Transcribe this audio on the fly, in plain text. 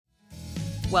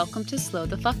Welcome to Slow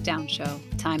the Fuck Down Show.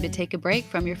 Time to take a break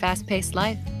from your fast-paced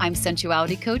life. I'm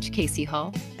sensuality coach Casey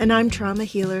Hall. And I'm trauma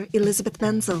healer Elizabeth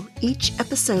Menzel. Each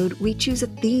episode, we choose a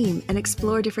theme and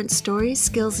explore different stories,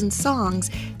 skills, and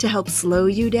songs to help slow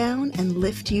you down and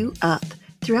lift you up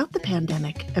throughout the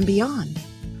pandemic and beyond.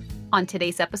 On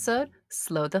today's episode,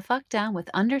 Slow the Fuck Down with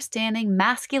Understanding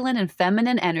Masculine and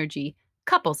Feminine Energy,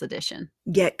 Couples Edition.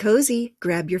 Get cozy,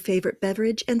 grab your favorite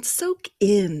beverage, and soak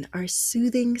in our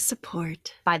soothing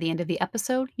support. By the end of the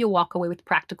episode, you'll walk away with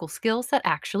practical skills that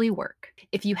actually work.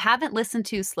 If you haven't listened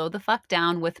to Slow the Fuck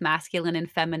Down with Masculine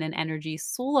and Feminine Energy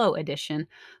Solo Edition,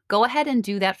 go ahead and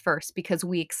do that first because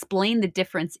we explain the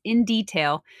difference in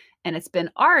detail. And it's been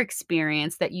our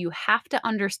experience that you have to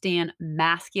understand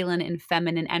masculine and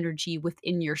feminine energy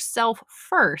within yourself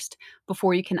first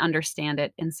before you can understand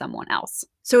it in someone else.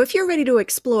 So if you're ready to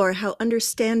explore how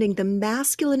understanding the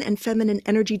masculine and feminine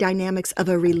energy dynamics of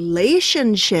a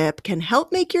relationship can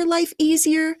help make your life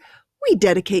easier, we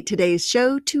dedicate today's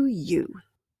show to you.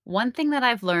 One thing that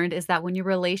I've learned is that when your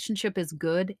relationship is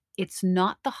good, it's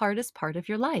not the hardest part of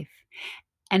your life.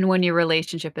 And when your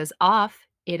relationship is off,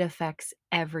 it affects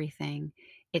everything.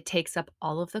 It takes up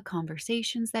all of the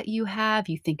conversations that you have.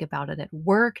 You think about it at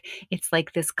work. It's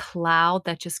like this cloud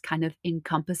that just kind of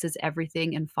encompasses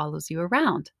everything and follows you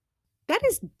around. That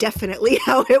is definitely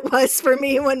how it was for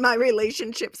me when my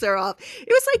relationships are off. It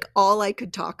was like all I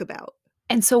could talk about.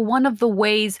 And so one of the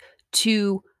ways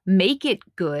to make it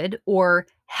good or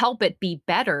help it be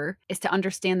better is to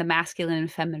understand the masculine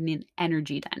and feminine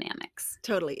energy dynamics.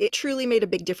 Totally. It truly made a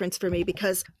big difference for me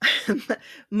because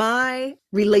my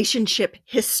relationship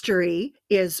history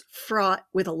is fraught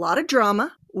with a lot of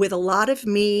drama, with a lot of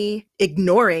me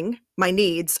ignoring my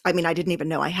needs. I mean, I didn't even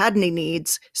know I had any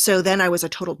needs. So then I was a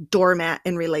total doormat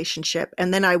in relationship.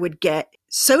 And then I would get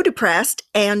so depressed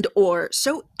and or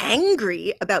so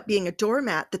angry about being a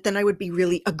doormat that then I would be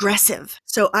really aggressive.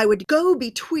 So I would go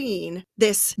between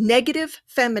this negative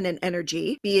feminine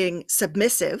energy, being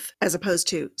submissive, as opposed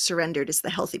to surrendered is the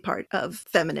healthy part of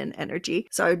feminine energy.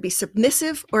 So I would be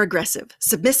submissive or aggressive,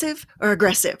 submissive or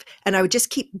aggressive. And I would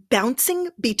just keep bouncing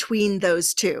between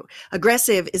those two.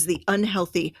 Aggressive is the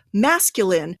unhealthy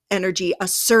masculine energy.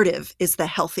 Assertive is the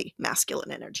healthy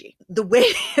masculine energy. The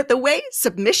way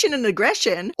submission and aggression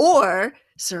or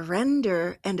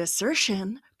surrender and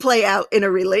assertion play out in a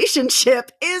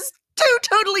relationship is two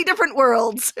totally different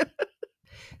worlds.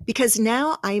 Because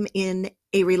now I'm in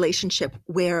a relationship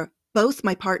where both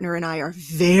my partner and I are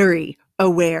very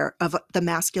aware of the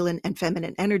masculine and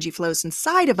feminine energy flows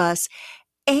inside of us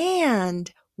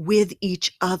and with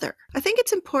each other. I think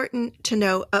it's important to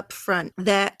know up front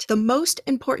that the most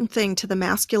important thing to the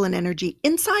masculine energy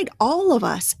inside all of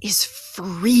us is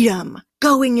freedom,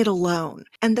 going it alone.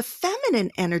 And the feminine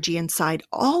energy inside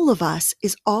all of us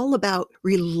is all about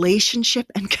relationship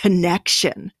and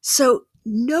connection. So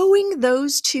knowing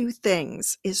those two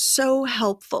things is so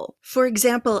helpful. For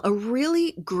example, a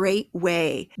really great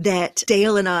way that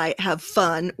Dale and I have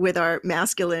fun with our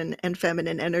masculine and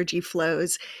feminine energy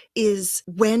flows is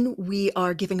when we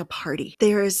are giving a party.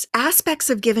 There's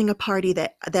aspects of giving a party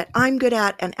that I'm good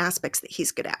at and aspects that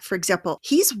he's good at. For example,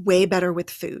 he's way better with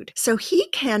food. So he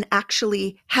can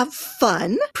actually have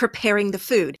fun preparing the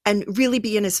food and really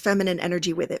be in his feminine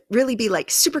energy with it. Really be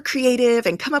like super creative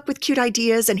and come up with cute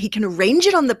ideas, and he can arrange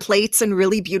it on the plates in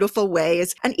really beautiful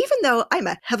ways. And even though I'm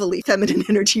a heavily feminine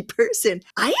energy person,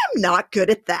 I am not good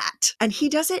at that. And he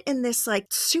does it in this like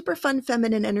super fun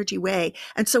feminine energy way.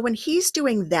 And so when he's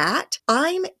doing that,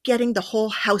 I'm getting the whole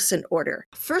house in order.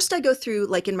 First, I go through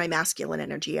like in my masculine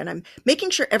energy and I'm making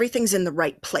sure everything's in the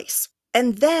right place.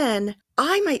 And then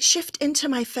I might shift into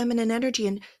my feminine energy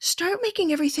and start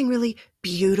making everything really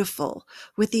beautiful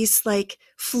with these like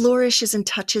flourishes and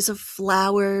touches of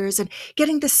flowers and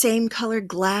getting the same colored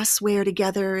glassware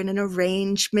together in an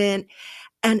arrangement.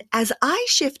 And as I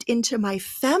shift into my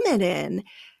feminine,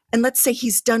 and let's say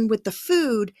he's done with the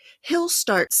food, he'll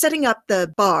start setting up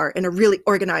the bar in a really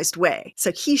organized way.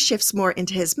 So he shifts more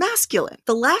into his masculine.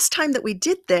 The last time that we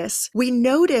did this, we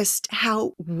noticed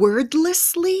how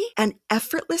wordlessly and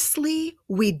effortlessly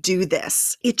we do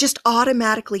this. It just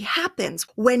automatically happens.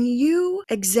 When you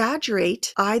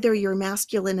exaggerate either your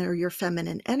masculine or your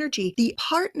feminine energy, the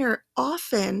partner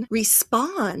often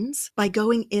responds by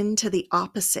going into the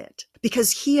opposite.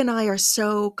 Because he and I are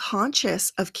so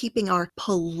conscious of keeping our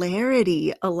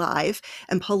polarity alive.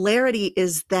 And polarity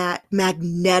is that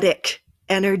magnetic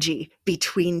energy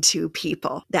between two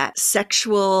people, that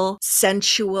sexual,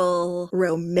 sensual,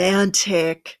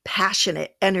 romantic,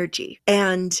 passionate energy.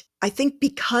 And I think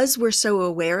because we're so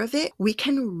aware of it, we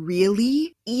can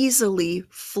really easily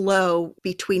flow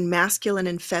between masculine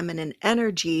and feminine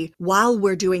energy while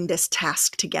we're doing this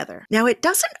task together. Now, it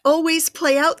doesn't always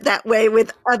play out that way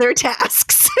with other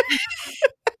tasks.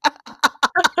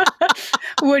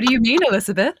 What do you mean,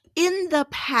 Elizabeth? In the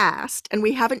past, and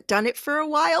we haven't done it for a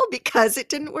while because it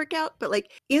didn't work out, but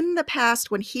like in the past,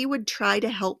 when he would try to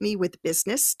help me with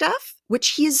business stuff,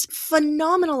 which he's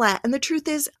phenomenal at, and the truth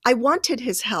is, I wanted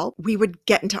his help, we would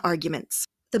get into arguments.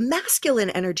 The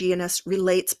masculine energy in us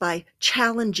relates by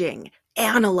challenging,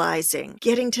 analyzing,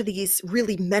 getting to these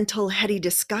really mental, heady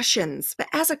discussions. But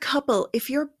as a couple, if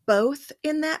you're both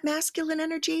in that masculine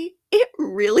energy, it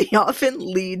really often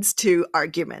leads to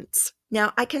arguments.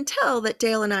 Now, I can tell that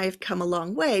Dale and I have come a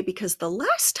long way because the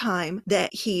last time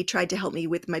that he tried to help me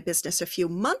with my business a few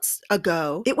months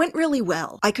ago, it went really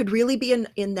well. I could really be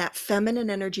in that feminine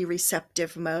energy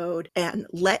receptive mode and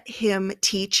let him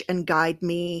teach and guide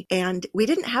me. And we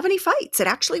didn't have any fights. It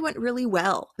actually went really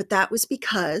well. But that was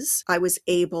because I was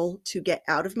able to get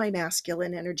out of my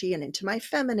masculine energy and into my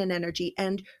feminine energy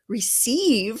and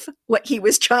receive what he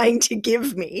was trying to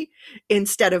give me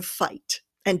instead of fight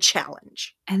and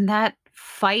challenge. And that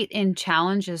fight and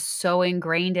challenge is so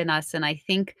ingrained in us. And I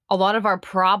think a lot of our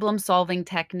problem solving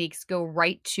techniques go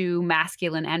right to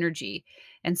masculine energy.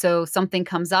 And so something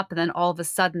comes up, and then all of a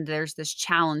sudden there's this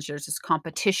challenge, there's this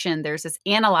competition, there's this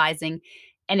analyzing,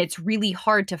 and it's really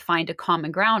hard to find a common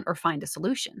ground or find a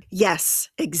solution. Yes,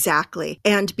 exactly.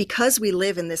 And because we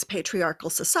live in this patriarchal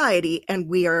society and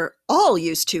we are all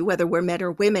used to, whether we're men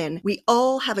or women, we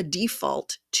all have a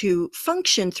default to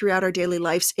function throughout our daily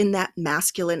lives in that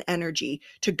masculine energy,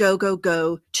 to go, go,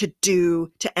 go, to do,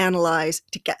 to analyze,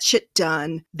 to get shit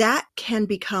done. That can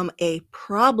become a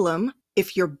problem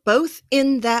if you're both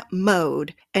in that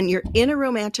mode and you're in a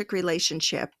romantic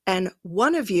relationship and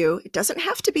one of you, it doesn't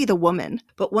have to be the woman,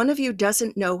 but one of you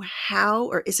doesn't know how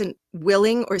or isn't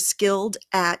willing or skilled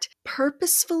at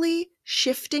purposefully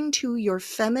shifting to your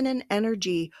feminine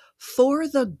energy for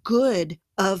the good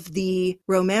of the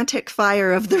romantic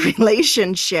fire of the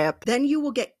relationship, then you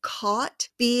will get caught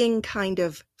being kind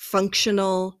of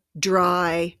functional,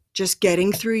 dry, just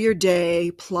getting through your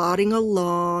day, plodding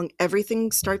along.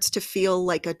 Everything starts to feel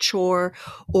like a chore,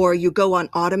 or you go on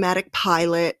automatic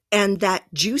pilot, and that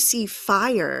juicy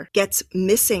fire gets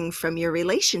missing from your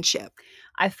relationship.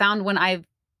 I found when I've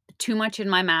too much in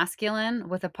my masculine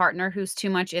with a partner who's too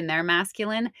much in their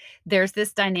masculine, there's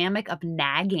this dynamic of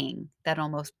nagging that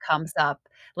almost comes up.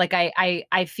 Like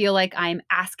I feel like I'm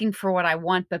asking for what I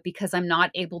want, but because I'm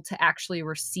not able to actually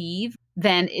receive,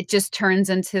 then it just turns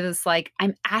into this like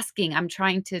I'm asking, I'm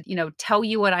trying to, tell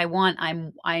you what I want.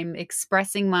 I'm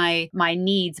expressing my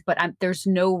needs, but there's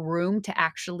no room to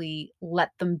actually let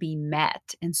them be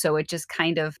met. And so it just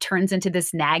kind of turns into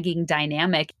this nagging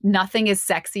dynamic. Nothing is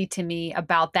sexy to me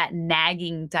about that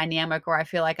nagging dynamic, or I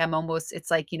feel like I'm almost,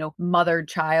 it's like, mother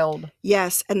child.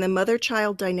 Yes, and the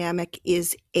mother-child dynamic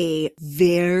is a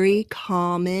very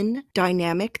common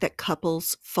dynamic that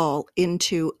couples fall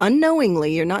into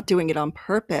unknowingly. You're not doing it on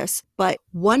purpose, but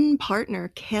one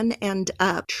partner can end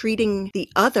up treating the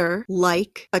other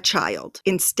like a child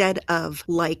instead of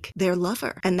like their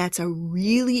lover. And that's a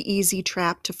really easy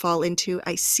trap to fall into.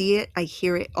 I see it, I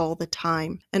hear it all the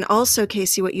time. And also,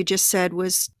 Casey, what you just said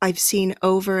was I've seen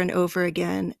over and over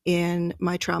again in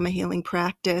my trauma healing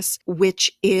practice,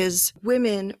 which is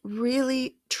women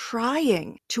really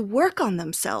trying to work on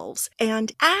themselves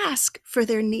and ask for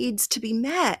their needs to be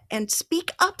met and speak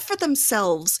up for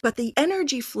themselves. But the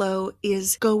energy flow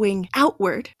is going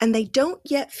outward and they don't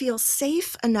yet feel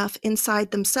safe enough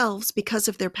inside themselves because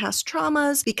of their past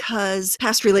traumas, because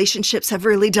past relationships have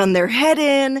really done their head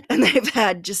in and they've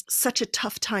had just such a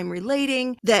tough time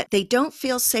relating that they don't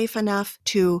feel safe enough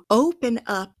to open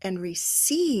up and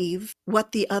receive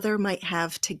what the other might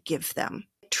have to give them.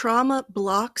 Trauma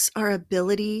blocks our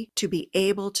ability to be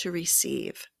able to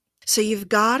receive. So you've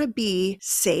got to be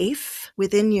safe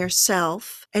within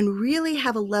yourself and really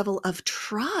have a level of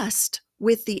trust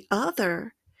with the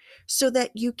other so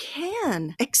that you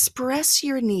can express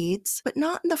your needs, but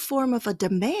not in the form of a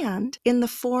demand, in the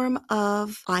form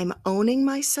of I'm owning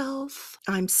myself,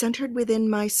 I'm centered within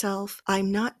myself,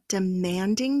 I'm not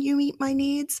demanding you meet my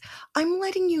needs, I'm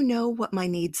letting you know what my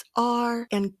needs are,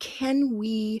 and can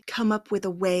we come up with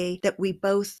a way that we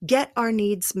both get our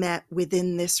needs met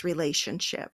within this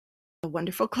relationship? A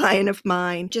wonderful client of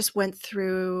mine just went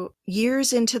through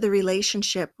years into the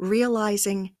relationship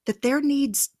realizing that their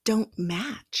needs don't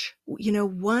match. You know,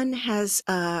 one has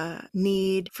a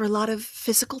need for a lot of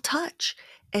physical touch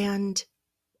and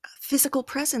physical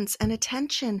presence and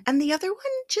attention, and the other one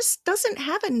just doesn't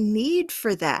have a need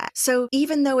for that. So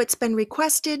even though it's been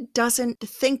requested, doesn't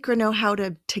think or know how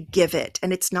to give it,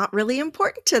 and it's not really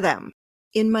important to them.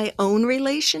 In my own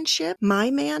relationship,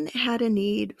 my man had a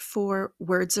need for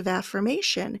words of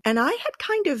affirmation, and I had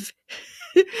kind of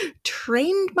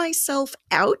trained myself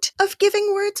out of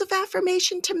giving words of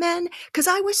affirmation to men because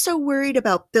I was so worried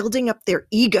about building up their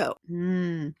ego.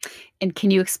 Mm. And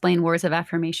can you explain words of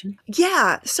affirmation?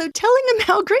 Yeah, so telling him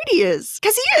how great he is,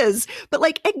 because he is, but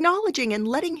like acknowledging and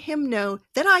letting him know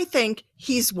that I think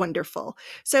he's wonderful.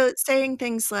 So saying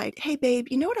things like, hey, babe,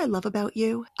 you know what I love about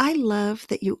you? I love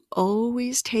that you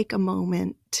always take a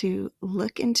moment to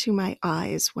look into my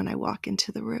eyes when I walk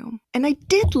into the room. And I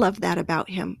did love that about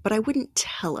him, but I wouldn't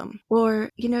tell him. Or,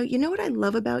 you know what I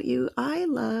love about you? I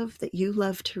love that you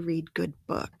love to read good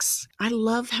books. I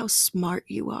love how smart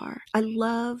you are. I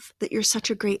love that you're such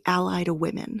a great ally to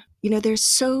women. You know, there's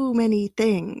so many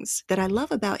things that I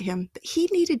love about him, but he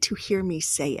needed to hear me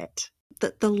say it.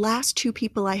 The last two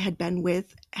people I had been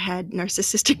with had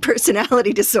narcissistic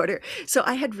personality disorder. So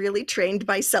I had really trained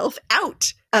myself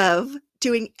out of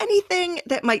doing anything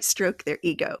that might stroke their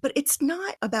ego. But it's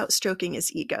not about stroking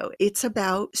his ego. It's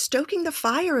about stoking the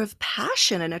fire of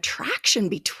passion and attraction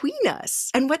between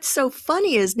us. And what's so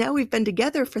funny is now we've been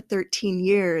together for 13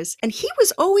 years, and he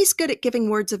was always good at giving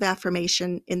words of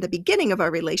affirmation in the beginning of our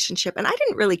relationship, and I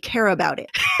didn't really care about it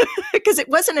because it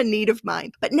wasn't a need of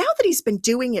mine. But now that he's been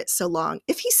doing it so long,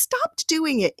 if he stopped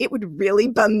doing it, it would really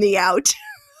bum me out.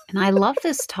 And I love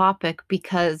this topic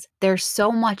because there's so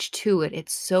much to it.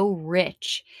 It's so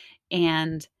rich.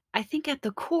 And I think at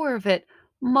the core of it,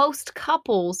 most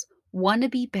couples want to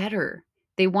be better.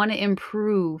 They want to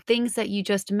improve things that you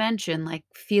just mentioned, like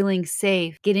feeling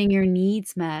safe, getting your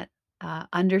needs met,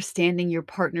 understanding your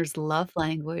partner's love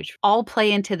language, all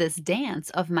play into this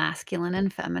dance of masculine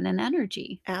and feminine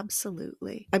energy.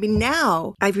 Absolutely. I mean,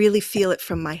 now I really feel it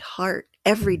from my heart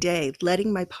every day,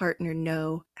 letting my partner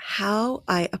know how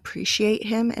I appreciate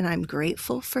him and I'm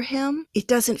grateful for him. It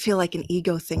doesn't feel like an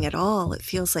ego thing at all. It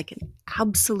feels like an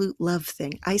absolute love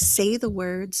thing. I say the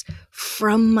words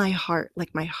from my heart,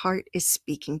 like my heart is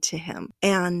speaking to him.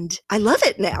 And I love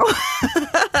it now.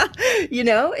 You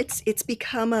know, it's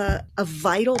become a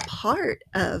vital part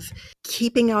of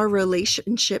keeping our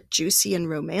relationship juicy and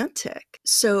romantic.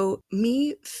 So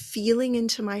me feeling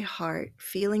into my heart,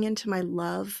 feeling into my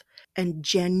love and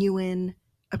genuine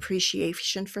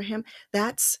appreciation for him,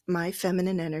 that's my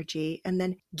feminine energy. And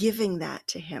then giving that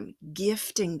to him,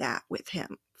 gifting that with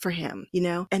him for him, you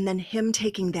know, and then him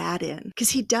taking that in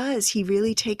because he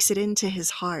really takes it into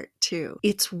his heart too.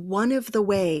 It's one of the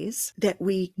ways that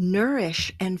we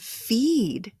nourish and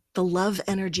feed the love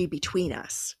energy between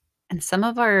us. And some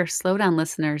of our slowdown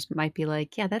listeners might be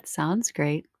like, yeah, that sounds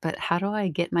great, but how do I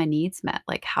get my needs met?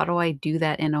 Like, how do I do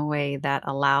that in a way that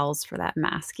allows for that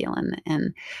masculine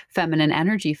and feminine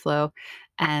energy flow?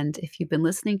 And if you've been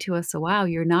listening to us a while,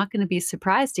 you're not going to be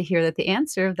surprised to hear that the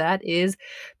answer of that is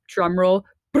drumroll,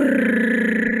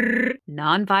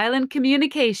 nonviolent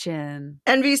communication.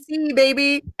 NVC,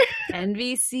 baby.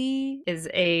 NVC is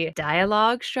a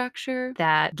dialogue structure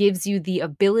that gives you the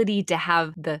ability to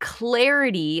have the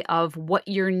clarity of what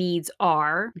your needs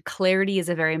are. Clarity is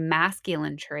a very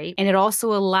masculine trait, and it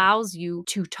also allows you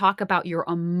to talk about your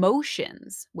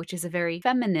emotions, which is a very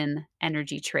feminine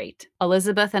energy trait.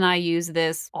 Elizabeth and I use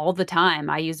this all the time.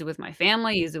 I use it with my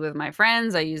family, I use it with my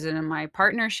friends, I use it in my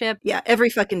partnership. Yeah, every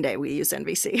fucking day we use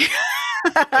NVC.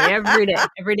 Every day,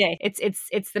 every day.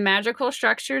 It's the magical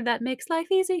structure that makes life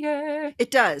easier.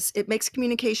 It does. It makes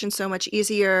communication so much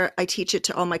easier. I teach it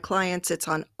to all my clients. It's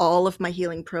on all of my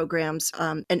healing programs,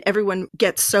 and everyone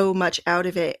gets so much out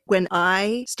of it. When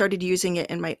I started using it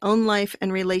in my own life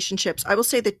and relationships, I will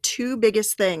say the two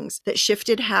biggest things that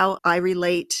shifted how I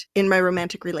relate in my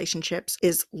romantic relationships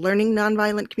is learning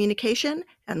nonviolent communication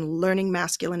and learning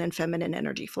masculine and feminine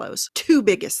energy flows. Two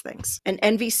biggest things. And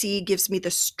NVC gives me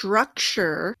the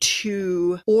structure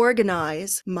to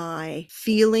organize my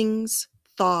feelings,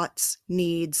 thoughts,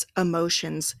 needs,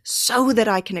 emotions so that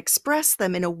I can express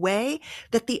them in a way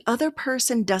that the other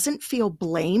person doesn't feel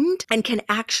blamed and can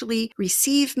actually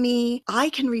receive me.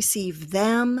 I can receive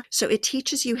them. So it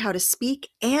teaches you how to speak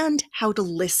and how to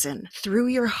listen through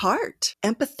your heart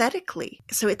empathetically.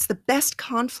 So it's the best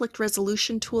conflict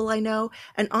resolution tool I know.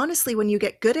 And honestly, when you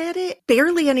get good at it,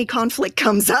 barely any conflict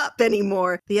comes up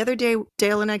anymore. The other day,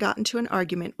 Dale and I got into an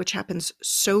argument, which happens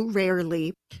so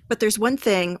rarely. But there's one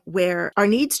thing where our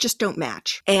needs just don't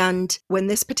match. And when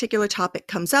this particular topic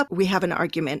comes up, we have an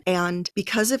argument. And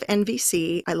because of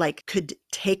NVC, I could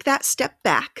take that step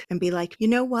back and be like, you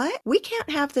know what? We can't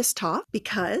have this talk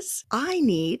because I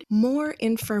need more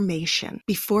information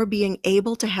before being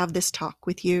able to have this talk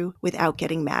with you without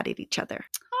getting mad at each other.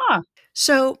 Ah,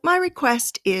 So my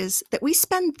request is that we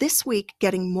spend this week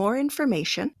getting more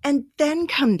information and then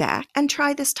come back and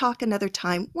try this talk another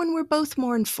time when we're both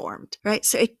more informed, right?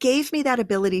 So it gave me that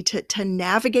ability to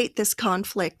navigate this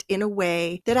conflict in a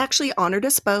way that actually honored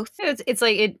us both. it's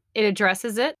like it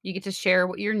addresses it. You get to share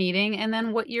what you're needing and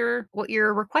then what your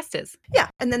request is. Yeah.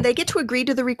 And then they get to agree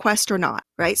to the request or not,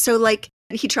 right? So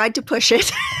he tried to push it.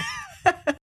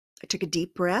 I took a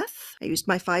deep breath. I used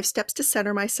my 5 steps to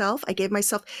center myself. I gave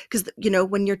myself, because,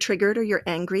 when you're triggered or you're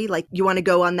angry, you want to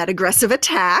go on that aggressive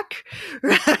attack,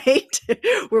 right?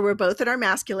 Where we're both in our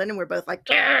masculine and we're both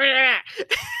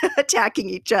attacking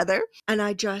each other. And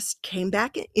I just came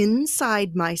back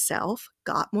inside myself,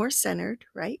 got more centered,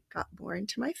 right? Got more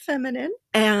into my feminine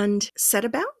and set a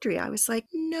boundary. I was like,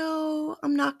 no,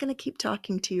 I'm not going to keep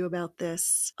talking to you about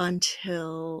this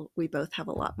until we both have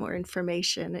a lot more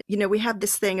information. We have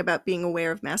this thing about being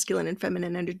aware of masculine and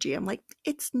feminine energy. I'm like,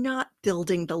 it's not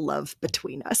building the love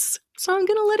between us. So I'm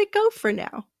going to let it go for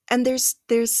now. And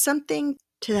there's something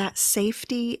to that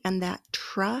safety and that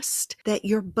trust that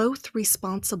you're both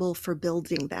responsible for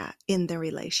building that in the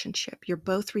relationship. You're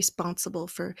both responsible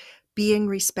for being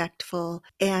respectful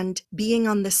and being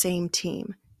on the same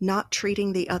team, not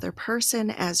treating the other person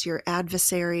as your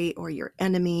adversary or your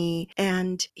enemy.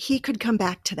 And he could come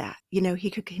back to that. He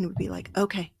would be like,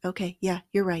 okay, yeah,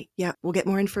 you're right. Yeah, we'll get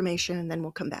more information and then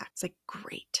we'll come back. It's like,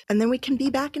 great. And then we can be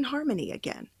back in harmony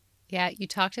again. Yeah, you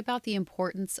talked about the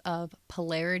importance of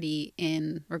polarity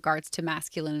in regards to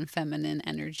masculine and feminine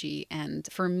energy. And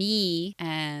for me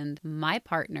and my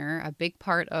partner, a big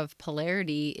part of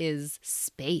polarity is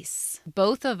space.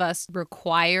 Both of us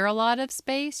require a lot of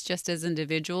space just as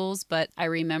individuals, but I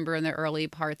remember in the early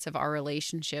parts of our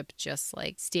relationship, just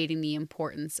stating the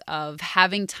importance of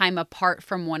having time apart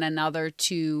from one another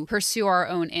to pursue our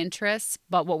own interests.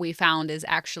 But what we found is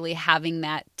actually having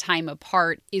that time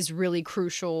apart is really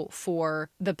crucial for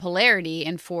the polarity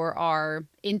and for our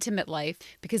intimate life,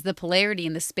 because the polarity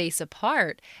and the space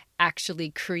apart actually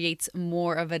creates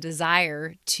more of a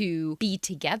desire to be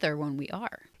together when we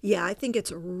are. Yeah, I think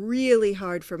it's really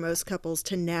hard for most couples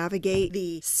to navigate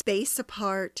the space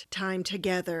apart, time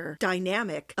together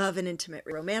dynamic of an intimate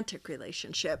romantic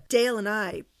relationship. Dale and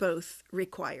I both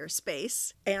require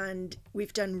space, and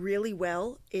we've done really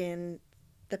well in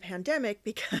the pandemic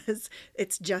because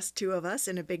it's just 2 of us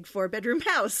in a big 4-bedroom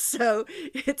house. So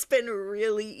it's been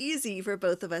really easy for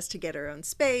both of us to get our own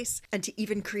space and to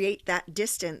even create that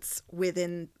distance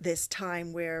within this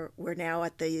time where we're now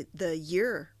at the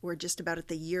year. We're just about at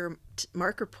the year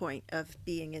marker point of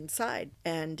being inside.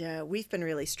 And we've been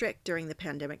really strict during the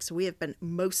pandemic. So we have been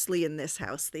mostly in this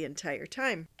house the entire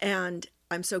time. And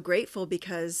I'm so grateful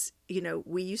because,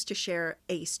 we used to share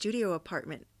a studio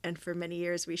apartment, and for many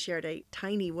years we shared a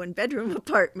tiny 1-bedroom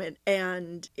apartment,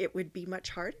 and it would be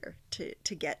much harder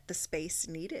to get the space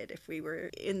needed if we were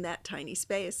in that tiny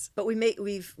space. But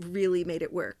we've really made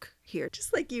it work here,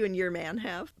 just like you and your man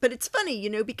have. But it's funny,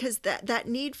 because that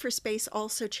need for space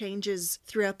also changes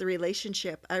throughout the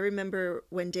relationship. I remember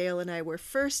when Dale and I were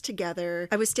first together,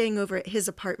 I was staying over at his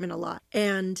apartment a lot.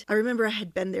 And I remember I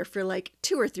had been there for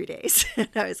 2 or 3 days. And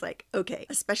I was like, okay,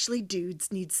 especially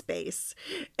dudes need space.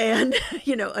 And,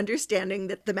 understanding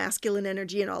that the masculine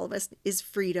energy in all of us is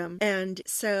freedom. And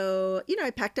so,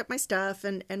 I packed up my stuff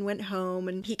and went home,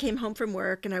 and he came home from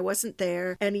work and I wasn't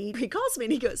there. And he calls me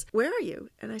and he goes, "Where are you?"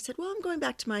 And I said, "Well, I'm going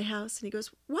back to my house." And he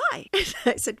goes, "Why?" And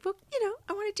I said, "Well,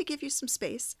 I wanted to give you some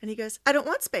space." And he goes, "I don't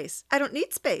want space. I don't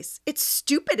need space. It's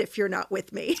stupid if you're not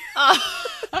with me."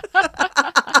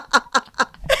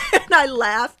 I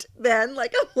laughed then,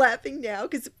 like I'm laughing now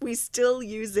because we still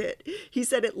use it. He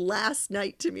said it last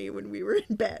night to me when we were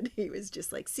in bed. He was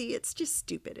just like, see, it's just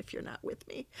stupid if you're not with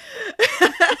me.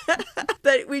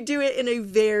 But we do it in a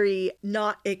very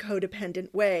not a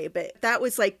codependent way. But that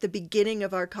was like the beginning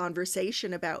of our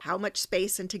conversation about how much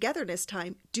space and togetherness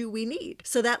time do we need.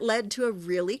 So that led to a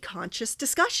really conscious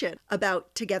discussion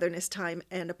about togetherness time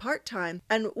and apart time.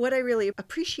 And what I really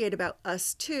appreciate about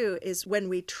us too is when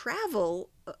we travel,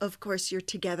 of course, you're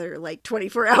together like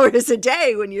 24 hours a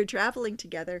day when you're traveling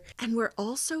together. And we're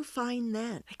also fine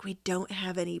then. Like we don't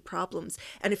have any problems.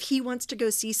 And if he wants to go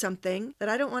see something that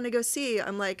I don't want to go see,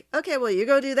 I'm like, okay, well, you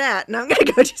go do that. And I'm going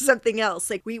to go do something else.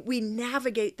 Like we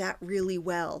navigate that really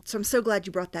well. So I'm so glad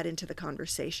you brought that into the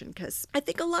conversation because I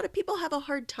think a lot of people have a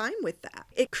hard time with that.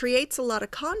 It creates a lot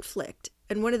of conflict.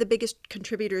 And one of the biggest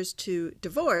contributors to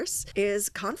divorce is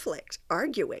conflict,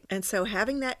 arguing. And so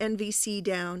having that NVC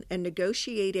down and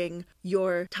negotiating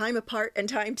your time apart and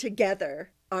time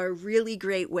together are really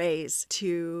great ways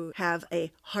to have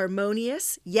a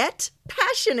harmonious yet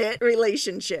passionate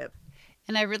relationship.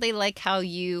 And I really like how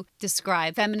you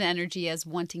describe feminine energy as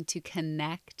wanting to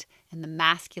connect and the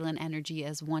masculine energy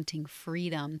as wanting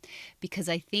freedom, because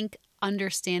I think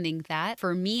understanding that,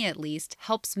 for me at least,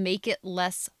 helps make it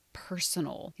less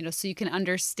personal, so you can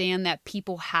understand that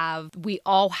we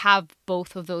all have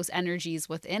both of those energies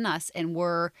within us, and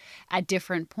we're at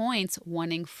different points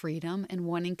wanting freedom and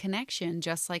wanting connection,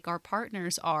 just like our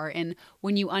partners are. And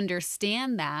when you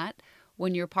understand that,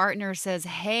 when your partner says,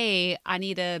 hey, I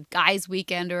need a guy's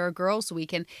weekend or a girl's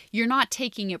weekend, you're not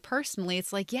taking it personally.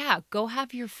 It's like, yeah, go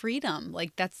have your freedom.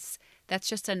 Like that's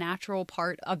just a natural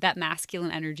part of that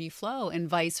masculine energy flow, and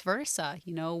vice versa.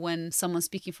 When someone's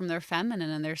speaking from their feminine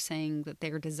and they're saying that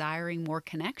they're desiring more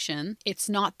connection, it's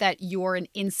not that you're an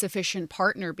insufficient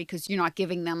partner because you're not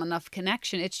giving them enough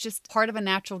connection. It's just part of a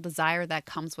natural desire that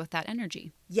comes with that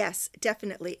energy. Yes,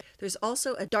 definitely. There's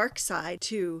also a dark side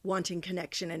to wanting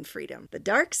connection and freedom. The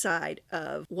dark side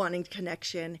of wanting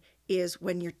connection is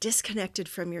when you're disconnected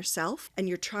from yourself and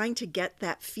you're trying to get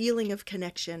that feeling of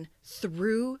connection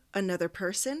through another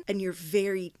person, and you're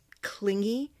very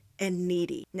clingy and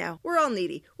needy. Now, we're all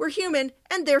needy. We're human,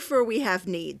 and therefore we have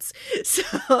needs.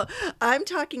 So I'm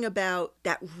talking about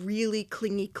that really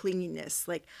clinginess.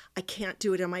 Like, I can't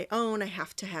do it on my own. I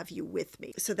have to have you with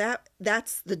me. So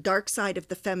that's the dark side of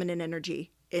the feminine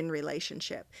energy in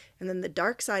relationship. And then the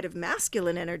dark side of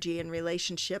masculine energy in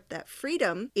relationship, that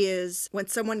freedom, is when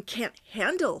someone can't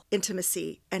handle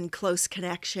intimacy and close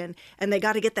connection and they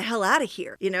got to get the hell out of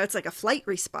here. It's like a flight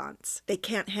response. They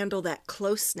can't handle that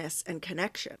closeness and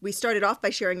connection. We started off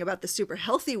by sharing about the super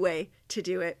healthy way to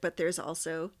do it, but there's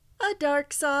also a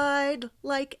dark side,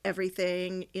 like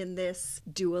everything in this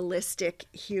dualistic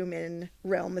human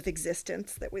realm of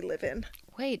existence that we live in.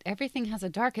 Wait, everything has a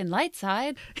dark and light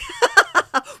side.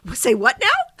 Say what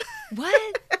now?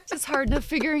 What? It's just hard enough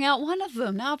figuring out one of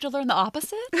them. Now I have to learn the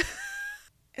opposite?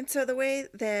 And so the way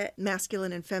that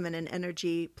masculine and feminine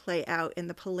energy play out in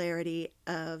the polarity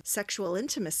of sexual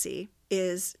intimacy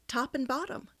is top and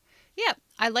bottom. Yeah,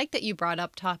 I like that you brought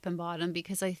up top and bottom,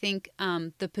 because I think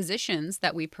the positions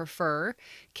that we prefer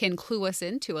can clue us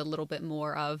into a little bit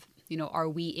more of, are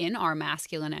we in our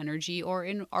masculine energy or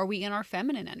are we in our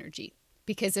feminine energy?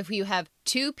 Because if you have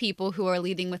two people who are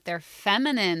leading with their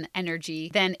feminine energy,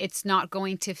 then it's not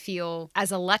going to feel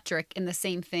as electric. And the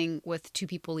same thing with two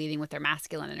people leading with their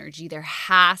masculine energy. There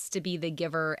has to be the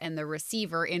giver and the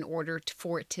receiver in order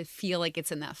for it to feel like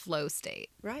it's in that flow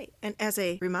state. Right. And as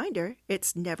a reminder,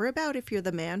 it's never about if you're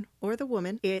the man or the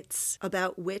woman. It's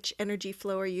about which energy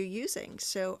flow are you using.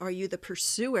 So are you the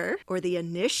pursuer or the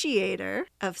initiator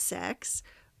of sex?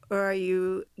 Or are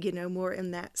you, more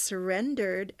in that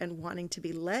surrendered and wanting to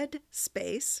be led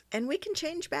space? And we can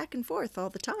change back and forth all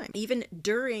the time, even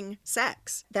during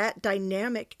sex. That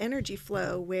dynamic energy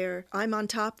flow where I'm on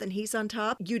top, then he's on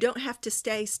top. You don't have to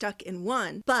stay stuck in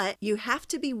one, but you have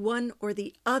to be one or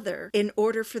the other in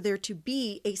order for there to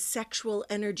be a sexual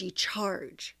energy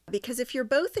charge. Because if you're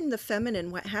both in the feminine,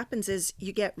 what happens is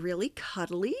you get really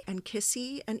cuddly and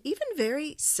kissy and even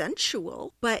very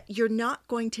sensual, but you're not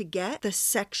going to get the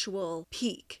sexual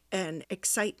peak and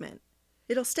excitement.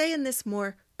 It'll stay in this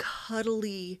more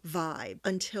cuddly vibe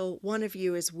until one of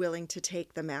you is willing to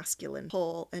take the masculine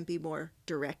pole and be more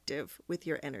directive with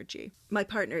your energy. My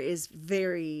partner is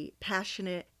very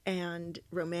passionate and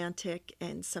romantic,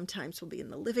 and sometimes we'll be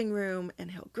in the living room and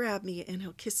he'll grab me and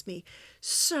he'll kiss me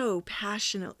so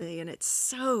passionately and it's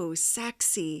so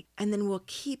sexy, and then we'll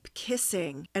keep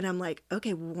kissing and I'm like,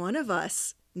 okay, one of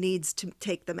us needs to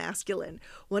take the masculine.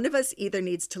 One of us either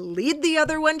needs to lead the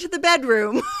other one to the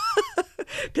bedroom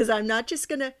Because I'm not just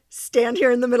going to stand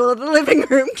here in the middle of the living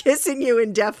room kissing you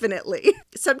indefinitely.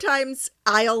 Sometimes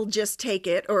I'll just take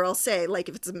it, or I'll say, like,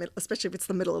 if it's especially if it's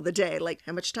the middle of the day, like,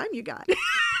 how much time you got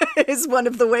is one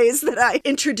of the ways that I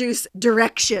introduce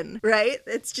direction, right?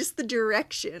 It's just the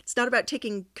direction. It's not about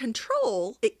taking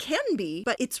control. It can be,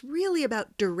 but it's really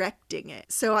about directing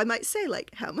it. So I might say,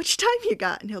 like, how much time you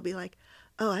got? And he'll be like,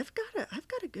 oh, I've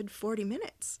got a good 40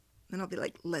 minutes. And I'll be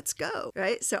like, let's go,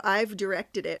 right? So I've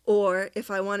directed it. Or if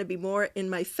I want to be more in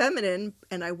my feminine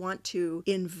and I want to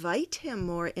invite him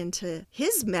more into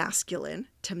his masculine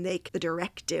to make the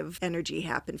directive energy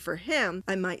happen for him,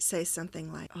 I might say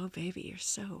something like, oh, baby, you're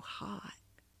so hot.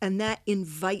 And that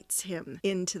invites him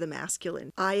into the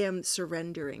masculine. I am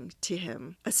surrendering to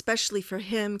him, especially for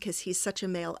him because he's such a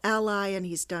male ally and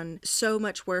he's done so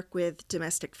much work with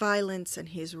domestic violence and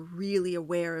he's really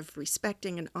aware of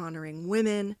respecting and honoring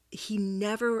women. He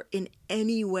never in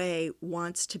any way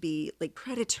wants to be like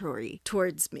predatory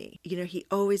towards me. You know, he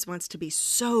always wants to be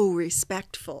so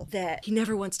respectful that he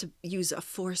never wants to use a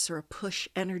force or a push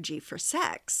energy for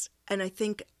sex. And I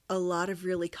think a lot of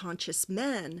really conscious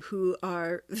men who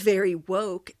are very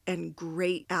woke and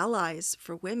great allies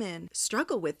for women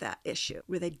struggle with that issue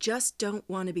where they just don't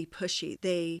want to be pushy.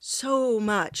 They so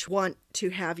much want to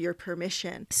have your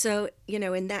permission. So, you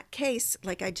know, in that case,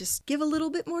 like I just give a little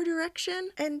bit more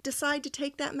direction and decide to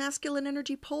take that masculine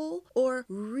energy pole or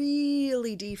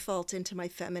really default into my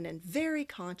feminine very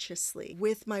consciously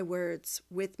with my words,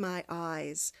 with my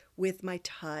eyes, with my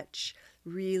touch,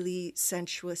 really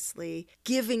sensuously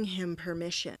giving him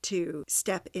permission to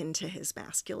step into his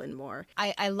masculine more.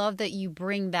 I love that you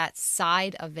bring that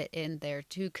side of it in there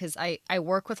too, because I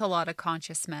work with a lot of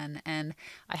conscious men and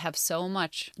I have so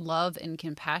much love and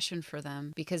compassion for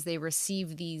them because they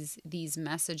receive these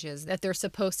messages that they're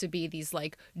supposed to be these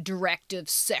like directive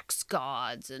sex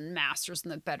gods and masters in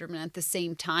the bedroom. And at the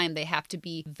same time, they have to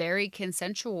be very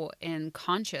consensual and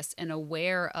conscious and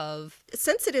aware of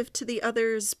sensitive to the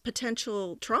other's potential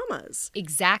traumas.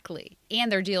 Exactly. And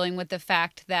they're dealing with the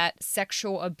fact that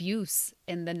sexual abuse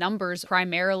and the numbers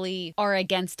primarily are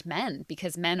against men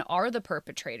because men are the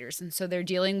perpetrators. And so they're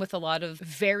dealing with a lot of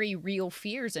very real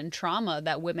fears and trauma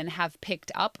that women have picked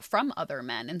up from other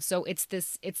men. And so it's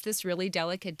this really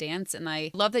delicate dance. And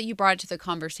I love that you brought it to the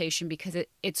conversation because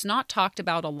it's not talked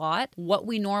about a lot. What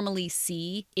we normally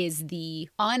see is the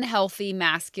unhealthy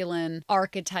masculine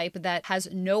archetype that has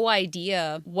no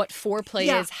idea what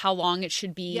foreplay is, how long it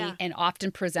should be, and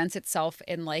often presents itself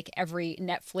in like every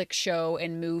Netflix show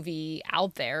and movie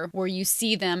out there where you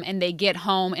see them and they get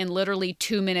home and literally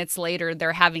 2 minutes later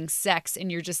they're having sex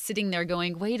and you're just sitting there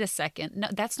going, wait a second, no,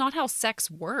 that's not how sex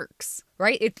works,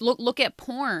 right? Look at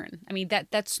porn. I mean,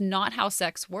 that's not how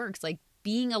sex works. Like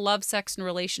being a love, sex, and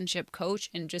relationship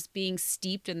coach and just being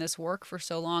steeped in this work for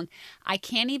so long, I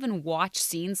can't even watch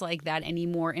scenes like that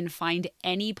anymore and find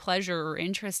any pleasure or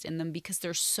interest in them because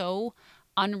they're so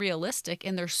unrealistic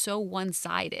and they're so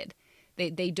one-sided.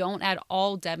 They don't at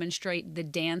all demonstrate the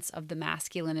dance of the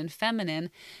masculine and feminine.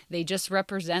 They just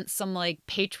represent some like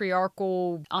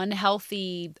patriarchal,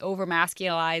 unhealthy,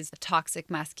 over-masculinized, toxic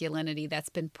masculinity that's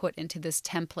been put into this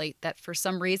template that for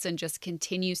some reason just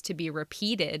continues to be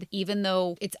repeated, even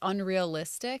though it's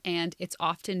unrealistic and it's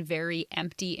often very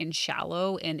empty and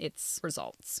shallow in its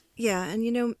results. Yeah, and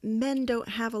you know, men don't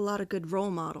have a lot of good role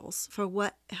models for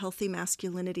what healthy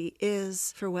masculinity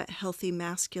is, for what healthy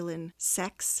masculine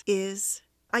sex is.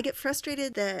 I get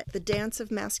frustrated that the dance of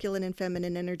masculine and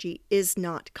feminine energy is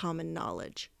not common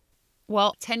knowledge.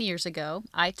 Well, 10 years ago,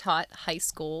 I taught high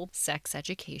school sex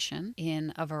education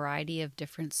in a variety of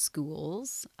different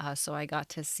schools. So I got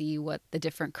to see what the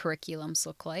different curriculums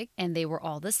look like, and they were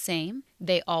all the same.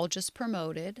 They all just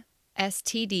promoted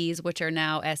STDs, which are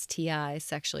now STIs,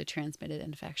 sexually transmitted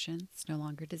infection. It's no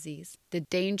longer disease. The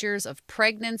dangers of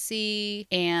pregnancy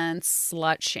and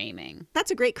slut shaming.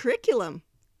 That's a great curriculum.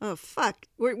 Oh, fuck.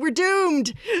 We're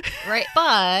doomed. Right.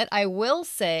 But I will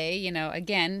say, you know,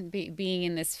 again, being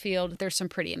in this field, there's some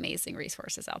pretty amazing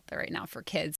resources out there right now for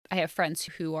kids. I have friends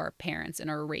who are parents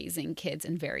and are raising kids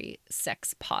in very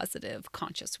sex positive,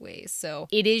 conscious ways. So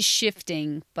it is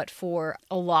shifting. But for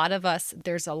a lot of us,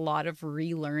 there's a lot of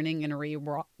relearning and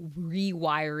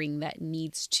rewiring that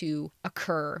needs to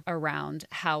occur around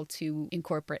how to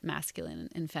incorporate masculine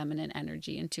and feminine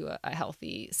energy into a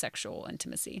healthy sexual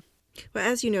intimacy. Well,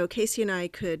 as you know, Casey and I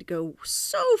could go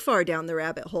so far down the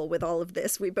rabbit hole with all of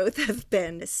this. We both have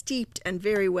been steeped and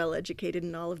very well educated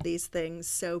in all of these things.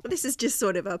 So this is just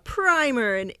sort of a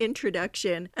primer and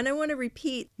introduction. And I want to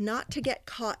repeat, not to get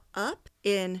caught up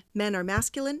in men are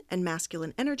masculine and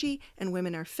masculine energy, and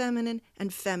women are feminine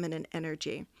and feminine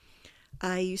energy.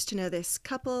 I used to know this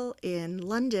couple in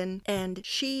London, and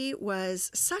she was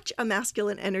such a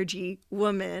masculine energy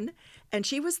woman. And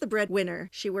she was the breadwinner.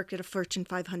 She worked at a Fortune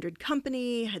 500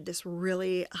 company, had this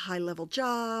really high level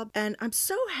job. And I'm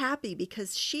so happy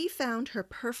because she found her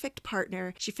perfect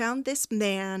partner. She found this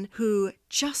man who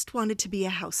just wanted to be a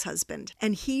house husband.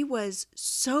 And he was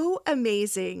so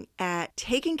amazing at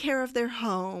taking care of their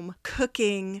home,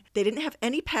 cooking. They didn't have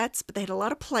any pets, but they had a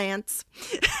lot of plants.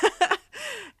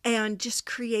 And just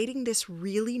creating this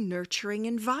really nurturing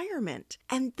environment.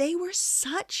 And they were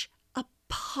such a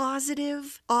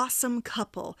positive, awesome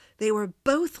couple. They were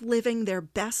both living their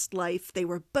best life. They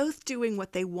were both doing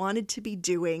what they wanted to be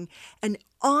doing and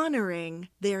honoring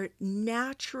their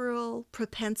natural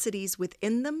propensities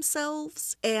within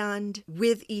themselves and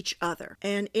with each other.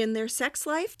 And in their sex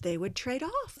life, they would trade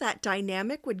off. That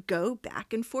dynamic would go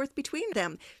back and forth between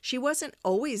them. She wasn't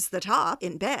always the top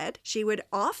in bed. She would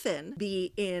often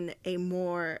be in a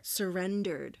more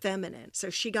surrendered feminine. So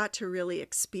she got to really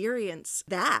experience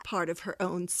that part of her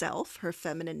own self, her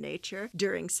feminine nature,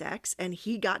 during sex. And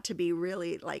he got to be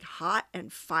really like hot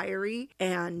and fiery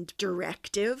and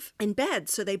directive in bed.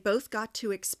 So they both got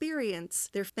to experience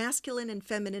their masculine and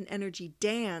feminine energy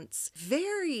dance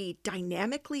very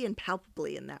dynamically and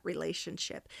palpably in that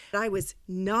relationship. I was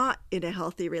not in a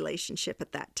healthy relationship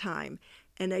at that time,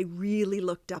 and I really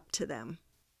looked up to them.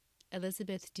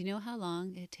 Elizabeth, do you know how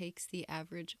long it takes the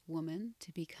average woman to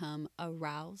become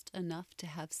aroused enough to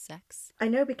have sex? I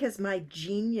know because my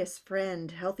genius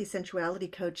friend, healthy sensuality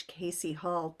coach Casey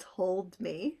Hall, told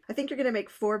me. I think you're going to make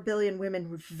 4 billion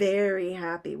women very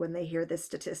happy when they hear this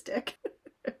statistic.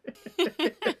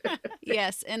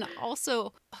 Yes, and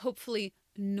also hopefully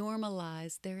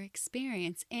normalize their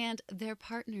experience and their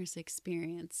partner's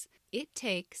experience. It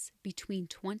takes between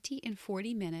 20 and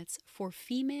 40 minutes for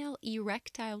female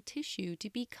erectile tissue to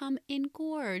become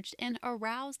engorged and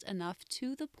aroused enough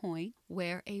to the point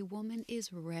where a woman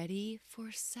is ready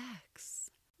for sex.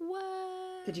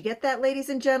 What? Did you get that, ladies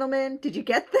and gentlemen? Did you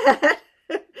get that?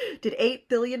 Did 8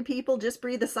 billion people just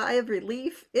breathe a sigh of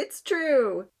relief? It's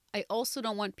true. I also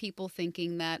don't want people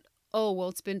thinking that, oh, well,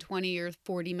 it's been 20 or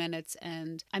 40 minutes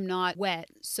and I'm not wet,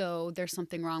 so there's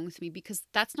something wrong with me, because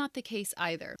that's not the case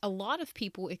either. A lot of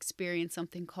people experience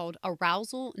something called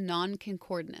arousal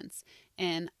non-concordance.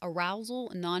 And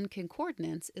arousal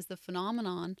non-concordance is the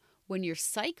phenomenon when your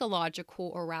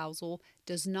psychological arousal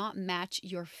does not match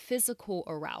your physical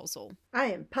arousal. I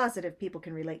am positive people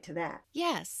can relate to that.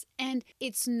 Yes, and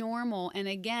it's normal. And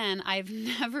again, I've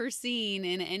never seen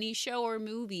in any show or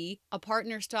movie a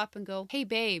partner stop and go, hey,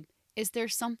 babe, is there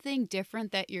something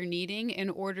different that you're needing in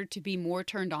order to be more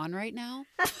turned on right now?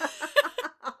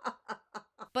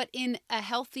 But in a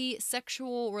healthy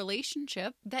sexual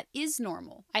relationship, that is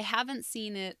normal. I haven't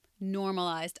seen it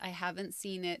normalized. I haven't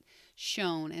seen it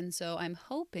shown. And so I'm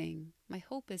hoping, my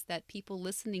hope is that people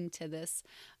listening to this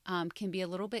can be a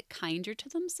little bit kinder to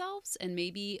themselves and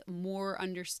maybe more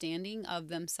understanding of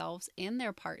themselves and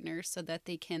their partners so that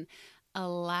they can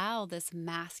allow this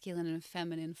masculine and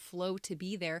feminine flow to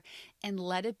be there and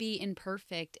let it be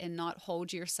imperfect and not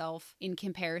hold yourself in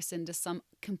comparison to some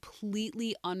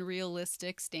completely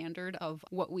unrealistic standard of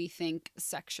what we think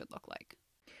sex should look like.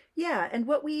 Yeah, and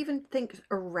what we even think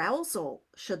arousal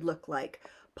should look like.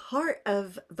 Part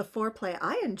of the foreplay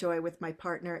I enjoy with my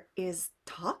partner is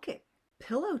talking,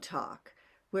 pillow talk,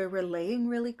 where we're laying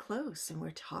really close and we're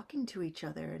talking to each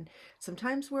other. And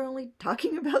sometimes we're only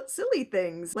talking about silly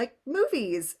things like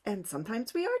movies, and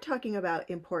sometimes we are talking about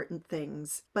important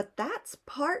things. But that's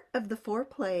part of the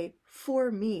foreplay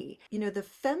for me. You know, the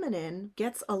feminine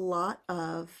gets a lot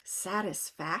of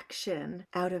satisfaction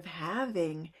out of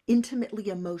having intimately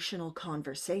emotional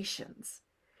conversations.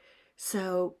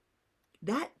 So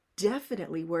that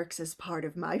definitely works as part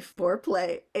of my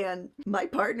foreplay. And my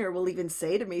partner will even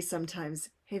say to me sometimes,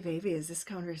 hey, baby, is this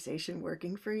conversation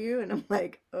working for you? And I'm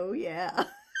like, oh, yeah.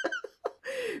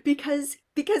 because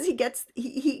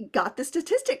he got the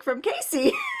statistic from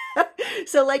Casey.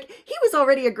 So like he was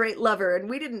already a great lover and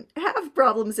we didn't have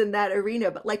problems in that arena,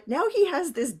 but like now he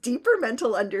has this deeper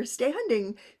mental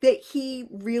understanding that he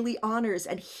really honors,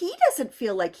 and he doesn't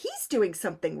feel like he's doing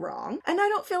something wrong, and I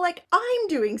don't feel like I'm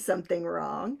doing something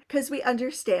wrong, because we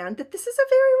understand that this is a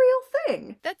very real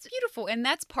thing. That's beautiful, and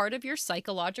that's part of your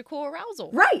psychological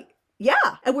arousal. Right.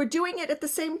 Yeah, and we're doing it at the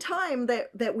same time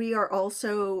that we are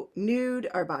also nude,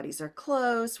 our bodies are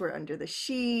close, we're under the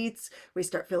sheets, we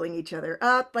start filling each other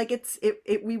up. Like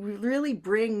we really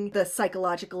bring the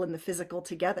psychological and the physical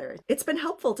together. It's been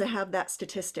helpful to have that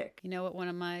statistic. You know what one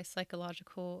of my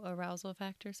psychological arousal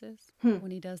factors is?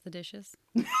 When he does the dishes.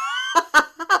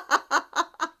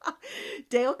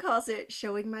 Dale calls it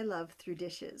showing my love through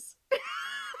dishes.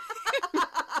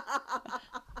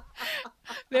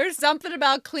 There's something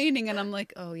about cleaning, and I'm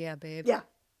like, oh yeah, babe. Yeah,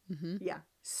 Mm-hmm. yeah.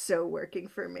 So working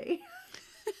for me.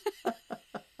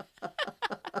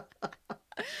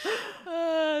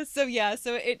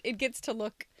 So it gets to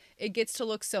look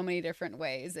so many different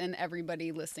ways, and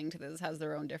everybody listening to this has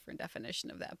their own different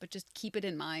definition of that. But just keep it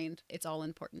in mind; it's all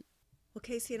important. Well,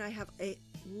 Casey and I have a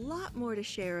lot more to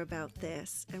share about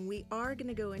this, and we are going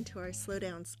to go into our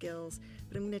slowdown skills,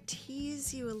 but I'm going to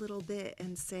tease you a little bit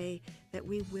and say that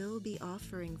we will be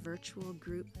offering virtual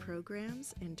group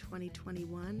programs in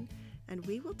 2021, and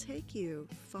we will take you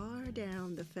far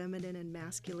down the feminine and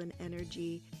masculine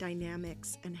energy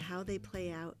dynamics and how they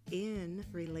play out in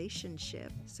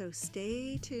relationship. So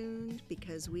stay tuned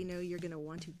because we know you're going to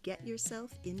want to get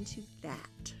yourself into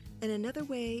that. And another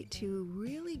way to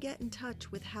really get in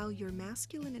touch with how your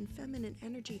masculine and feminine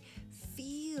energy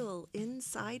feel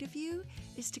inside of you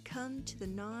is to come to the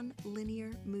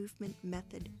Non-Linear Movement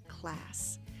Method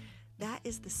class. That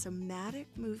is the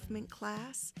somatic movement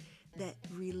class that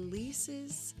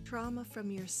releases trauma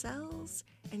from your cells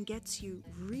and gets you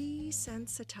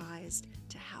resensitized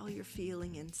to how you're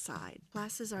feeling inside.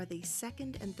 Classes are the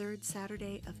second and third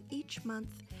Saturday of each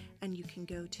month, and you can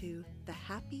go to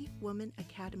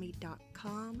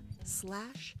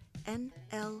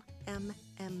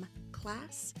thehappywomanacademy.com/NLMM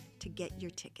class to get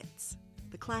your tickets.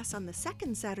 The class on the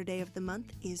second Saturday of the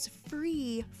month is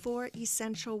free for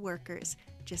essential workers.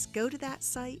 Just go to that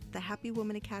site,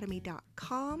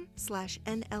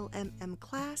 thehappywomanacademy.com/NLMM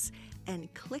class,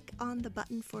 and click on the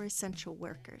button for essential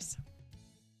workers.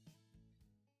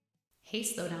 Hey,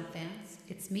 Slowdown fans,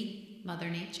 it's me, Mother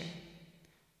Nature.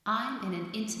 I'm in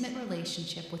an intimate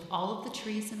relationship with all of the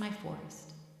trees in my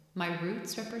forest. My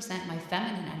roots represent my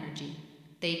feminine energy.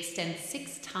 They extend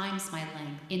 6 times my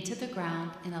length into the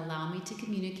ground and allow me to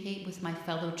communicate with my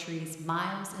fellow trees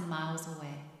miles and miles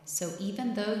away. So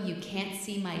even though you can't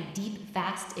see my deep,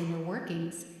 vast inner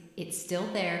workings, it's still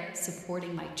there,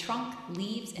 supporting my trunk,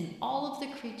 leaves, and all of the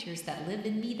creatures that live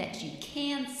in me that you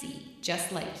can see.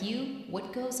 Just like you,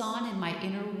 what goes on in my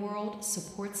inner world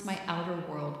supports my outer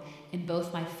world, and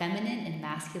both my feminine and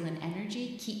masculine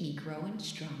energy keep me growing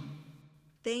strong.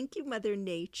 Thank you, Mother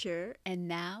Nature. And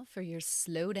now for your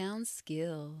slowdown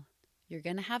skill. You're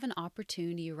going to have an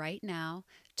opportunity right now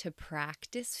to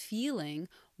practice feeling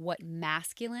what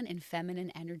masculine and feminine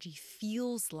energy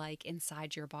feels like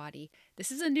inside your body.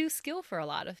 This is a new skill for a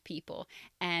lot of people,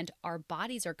 and our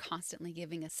bodies are constantly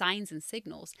giving us signs and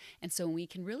signals. And so when we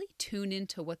can really tune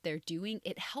into what they're doing,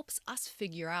 it helps us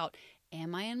figure out,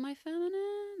 am I in my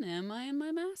feminine? Am I in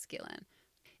my masculine?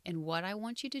 And what I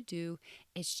want you to do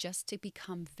is just to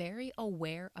become very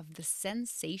aware of the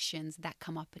sensations that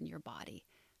come up in your body.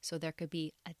 So there could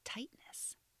be a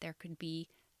tightness, there could be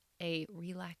a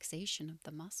relaxation of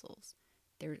the muscles,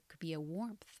 there could be a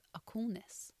warmth, a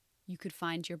coolness. You could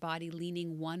find your body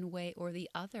leaning one way or the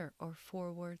other, or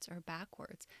forwards or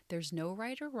backwards. There's no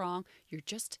right or wrong. You're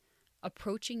just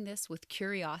approaching this with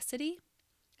curiosity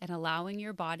and allowing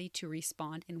your body to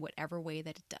respond in whatever way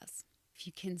that it does. If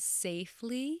you can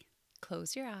safely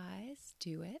close your eyes,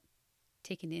 do it.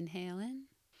 Take an inhale in,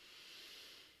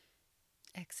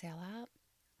 exhale out.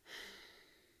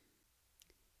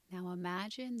 Now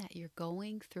imagine that you're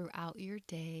going throughout your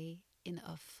day in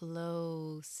a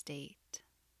flow state.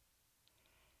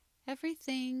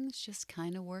 Everything's just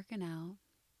kind of working out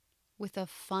with a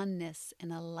funness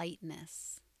and a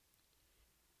lightness.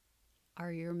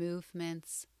 Are your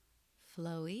movements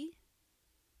flowy?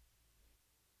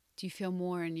 Do you feel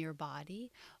more in your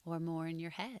body or more in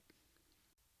your head?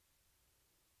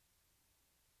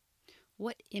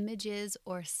 What images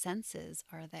or senses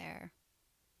are there?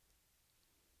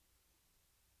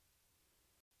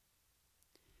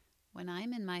 When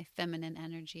I'm in my feminine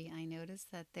energy, I notice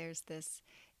that there's this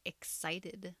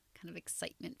excited kind of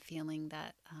excitement feeling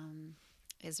that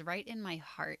is right in my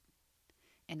heart.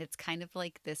 And it's kind of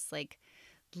like this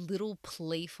little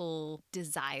playful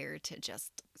desire to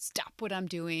just stop what I'm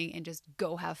doing and just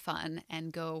go have fun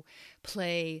and go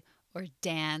play or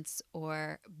dance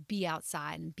or be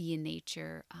outside and be in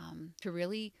nature, to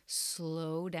really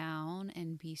slow down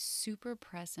and be super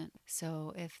present.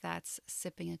 So if that's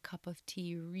sipping a cup of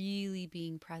tea, really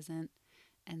being present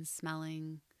and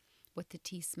smelling what the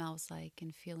tea smells like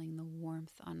and feeling the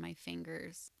warmth on my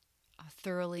fingers,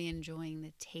 thoroughly enjoying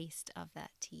the taste of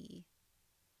that tea.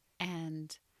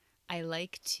 And I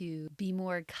like to be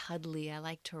more cuddly. I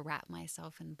like to wrap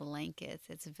myself in blankets.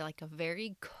 It's like a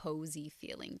very cozy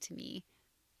feeling to me.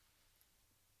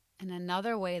 And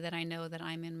another way that I know that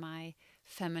I'm in my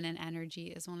feminine energy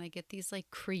is when I get these like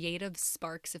creative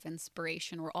sparks of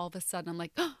inspiration where all of a sudden I'm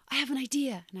like, oh, I have an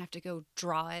idea. And I have to go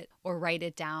draw it or write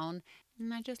it down.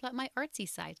 And I just let my artsy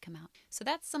side come out. So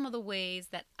that's some of the ways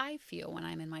that I feel when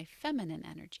I'm in my feminine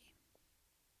energy.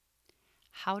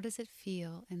 How does it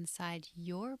feel inside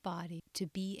your body to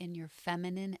be in your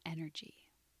feminine energy?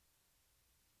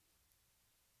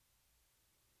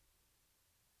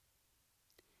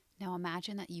 Now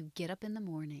imagine that you get up in the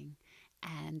morning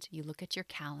and you look at your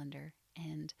calendar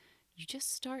and you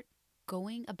just start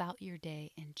going about your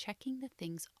day and checking the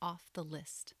things off the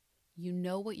list. You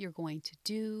know what you're going to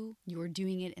do. You're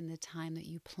doing it in the time that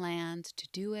you planned to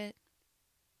do it.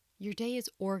 Your day is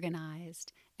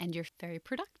organized and you're very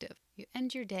productive. You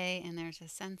end your day and there's a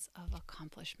sense of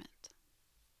accomplishment.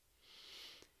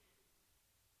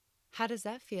 How does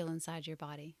that feel inside your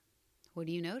body? What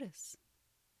do you notice?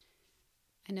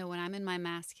 I know when I'm in my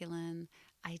masculine,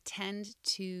 I tend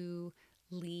to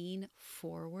lean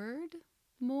forward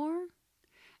more.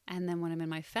 And then when I'm in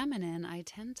my feminine, I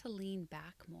tend to lean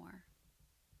back more.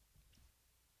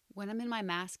 When I'm in my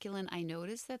masculine, I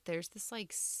notice that there's this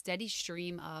like steady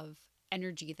stream of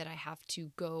energy that I have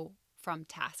to go from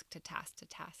task to task to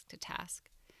task to task.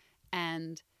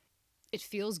 And it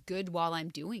feels good while I'm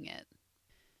doing it.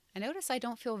 I notice I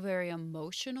don't feel very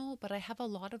emotional, but I have a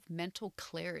lot of mental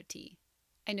clarity.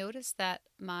 I notice that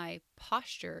my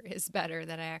posture is better,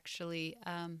 that I actually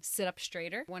sit up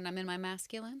straighter when I'm in my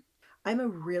masculine. I'm a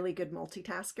really good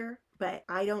multitasker, but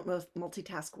I don't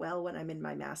multitask well when I'm in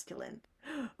my masculine.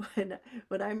 When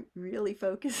when I'm really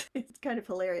focused, it's kind of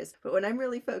hilarious. But when I'm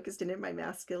really focused and in my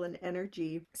masculine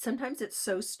energy, sometimes it's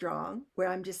so strong where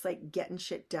I'm just like getting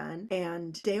shit done.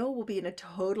 And Dale will be in a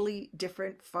totally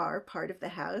different, far part of the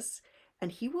house,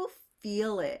 and he will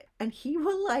feel it. And he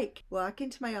will like walk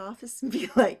into my office and be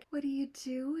like, "What are you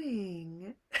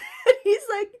doing?" And he's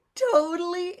like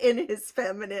totally in his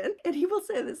feminine. And he will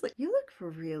say this like, "You look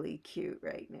really cute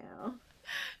right now."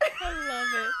 I love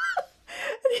it.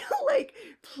 And he'll like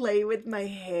play with my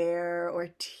hair or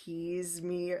tease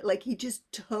me, or like he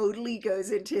just totally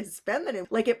goes into his feminine.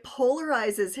 Like it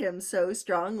polarizes him so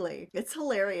strongly. It's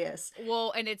hilarious.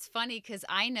 Well, and it's funny because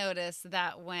I notice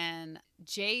that when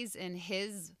Jay's in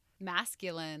his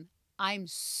masculine, I'm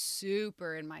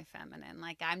super in my feminine.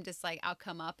 Like I'm just like, I'll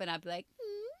come up and I'll be like,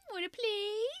 want to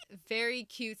play? Very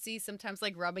cutesy, sometimes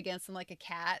like rub against him like a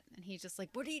cat. And he's just like,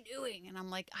 what are you doing? And I'm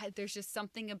like, there's just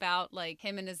something about like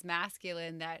him and his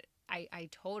masculine that I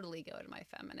totally go to my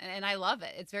feminine. And I love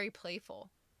it. It's very playful.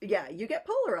 Yeah, you get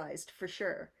polarized for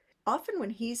sure. Often when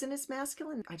he's in his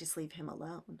masculine, I just leave him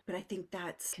alone. But I think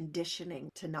that's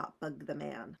conditioning to not bug the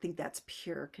man. I think that's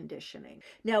pure conditioning.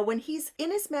 Now, when he's in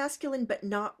his masculine but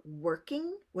not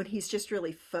working, when he's just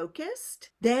really focused,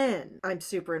 then I'm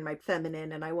super in my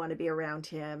feminine and I want to be around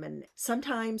him. And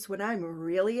sometimes when I'm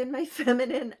really in my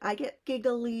feminine, I get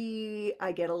giggly,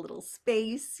 I get a little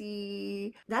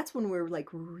spacey. That's when we're like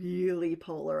really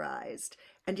polarized.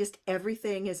 And just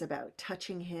everything is about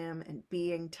touching him and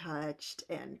being touched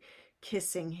and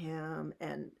kissing him.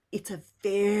 And it's a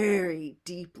very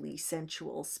deeply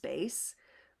sensual space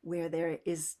where there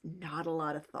is not a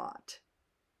lot of thought.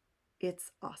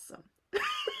 It's awesome.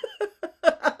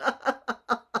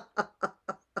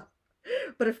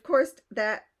 But of course,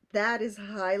 that is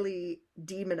highly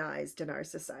demonized in our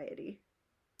society.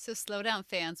 So, Slow Down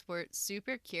fans, we're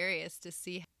super curious to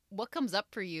see what comes up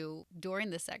for you during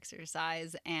this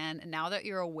exercise. And now that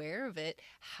you're aware of it,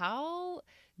 how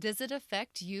does it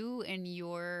affect you and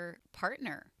your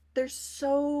partner? There's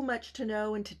so much to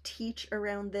know and to teach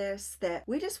around this that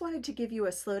we just wanted to give you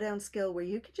a slow down skill where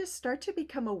you could just start to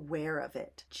become aware of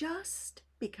it. Just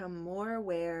become more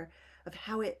aware of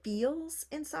how it feels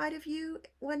inside of you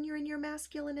when you're in your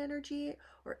masculine energy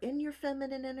or in your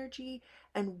feminine energy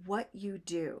and what you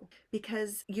do.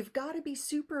 Because you've got to be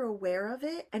super aware of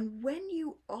it. And when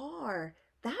you are,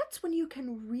 that's when you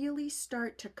can really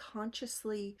start to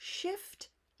consciously shift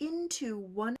into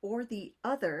one or the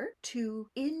other to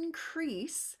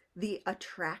increase the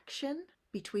attraction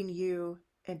between you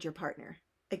and your partner.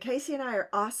 And Casey and I are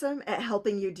awesome at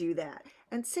helping you do that.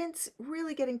 And since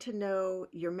really getting to know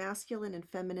your masculine and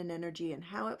feminine energy and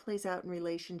how it plays out in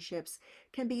relationships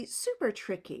can be super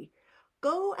tricky,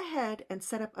 go ahead and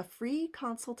set up a free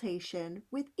consultation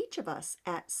with each of us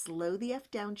at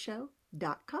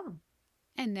slowthefdownshow.com.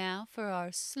 And now for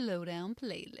our Slow Down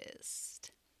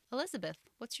playlist. Elizabeth,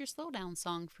 what's your slow down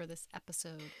song for this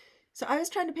episode? So I was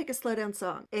trying to pick a slowdown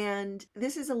song, and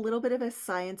this is a little bit of a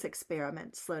science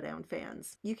experiment, slowdown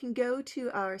fans. You can go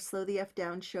to our Slow the F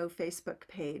Down Show Facebook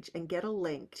page and get a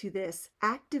link to this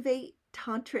Activate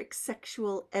tantric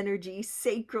sexual energy,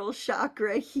 sacral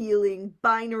chakra healing,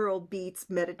 binaural beats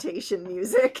meditation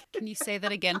music. Can you say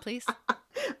that again, please?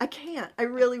 I can't. I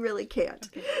really, really can't.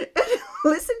 Okay.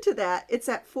 Listen to that. It's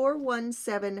at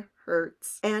 417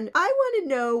 hertz. And I want to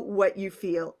know what you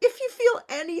feel. If you feel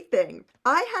anything.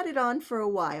 I had it on for a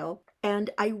while, and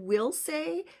I will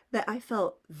say that I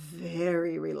felt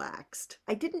very relaxed.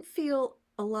 I didn't feel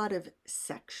a lot of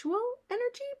sexual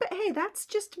energy, but hey, that's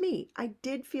just me. I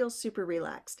did feel super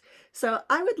relaxed. So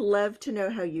I would love to know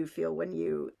how you feel when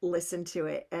you listen to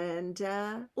it, and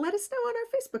let us know on our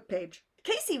Facebook page.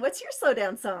 Casey, what's your slow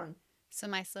down song? So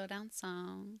my slow down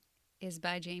song is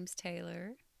by James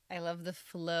Taylor. I love the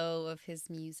flow of his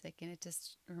music, and it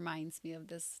just reminds me of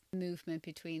this movement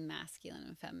between masculine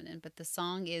and feminine. But the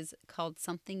song is called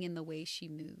Something in the Way She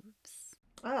Moves.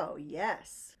 Oh,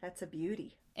 yes. That's a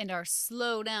beauty. And our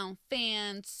slow down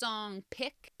fan song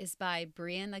pick is by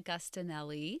Brian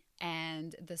Agustinelli,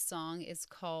 and the song is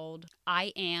called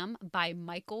I Am by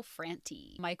Michael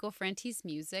Franti. Michael Franti's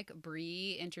music,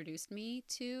 Brie introduced me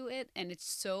to it, and it's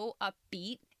so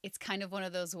upbeat. It's kind of one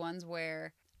of those ones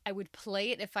where I would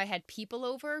play it if I had people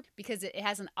over because it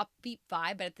has an upbeat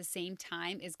vibe, but at the same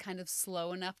time is kind of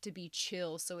slow enough to be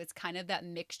chill. So it's kind of that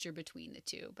mixture between the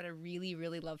two. But I really,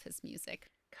 really love his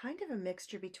music. Kind of a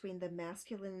mixture between the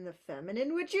masculine and the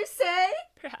feminine, would you say?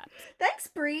 Perhaps. Thanks,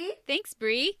 Brie. Thanks,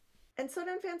 Brie. And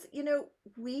Slowdown fans,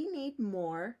 we need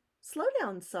more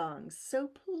Slowdown songs. So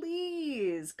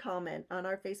please comment on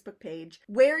our Facebook page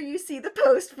where you see the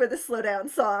post for the Slowdown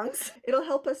songs. It'll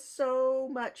help us so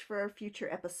much for our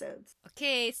future episodes.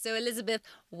 Okay, so Elizabeth,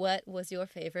 what was your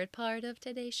favorite part of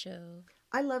today's show?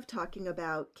 I love talking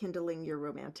about kindling your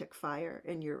romantic fire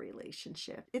in your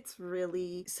relationship. It's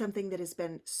really something that has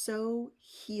been so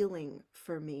healing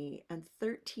for me. And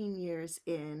 13 years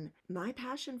in, my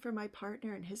passion for my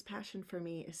partner and his passion for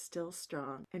me is still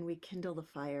strong. And we kindle the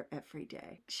fire every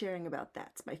day. Sharing about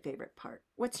that's my favorite part.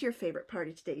 What's your favorite part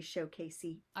of today's show,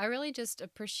 Casey? I really just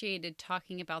appreciated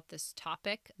talking about this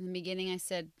topic. In the beginning, I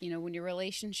said, when your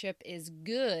relationship is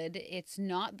good, it's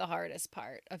not the hardest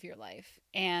part of your life.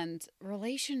 And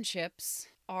relationships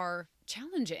are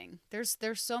challenging. There's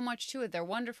so much to it. They're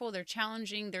wonderful, they're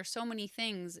challenging, there's so many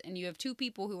things, and you have two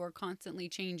people who are constantly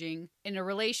changing in a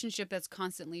relationship that's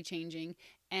constantly changing,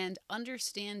 and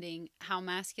understanding how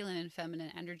masculine and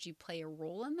feminine energy play a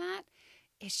role in that.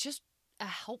 It's just a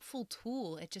helpful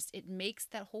tool. It makes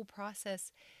that whole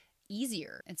process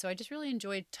easier. And so I just really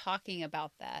enjoyed talking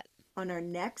about that. On our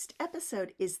next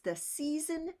episode is the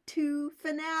season 2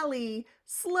 finale,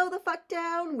 Slow the Fuck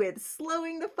Down with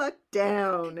Slowing the Fuck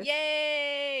Down.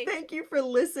 Yay! Thank you for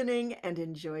listening and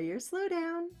enjoy your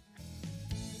slowdown.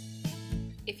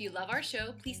 If you love our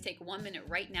show, please take 1 minute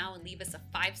right now and leave us a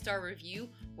 5-star review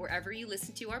wherever you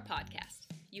listen to our podcast.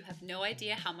 You have no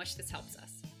idea how much this helps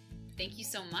us. Thank you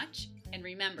so much. And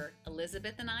remember,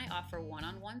 Elizabeth and I offer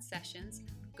one-on-one sessions.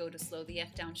 Go to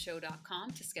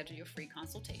slowthefdownshow.com to schedule your free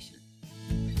consultation.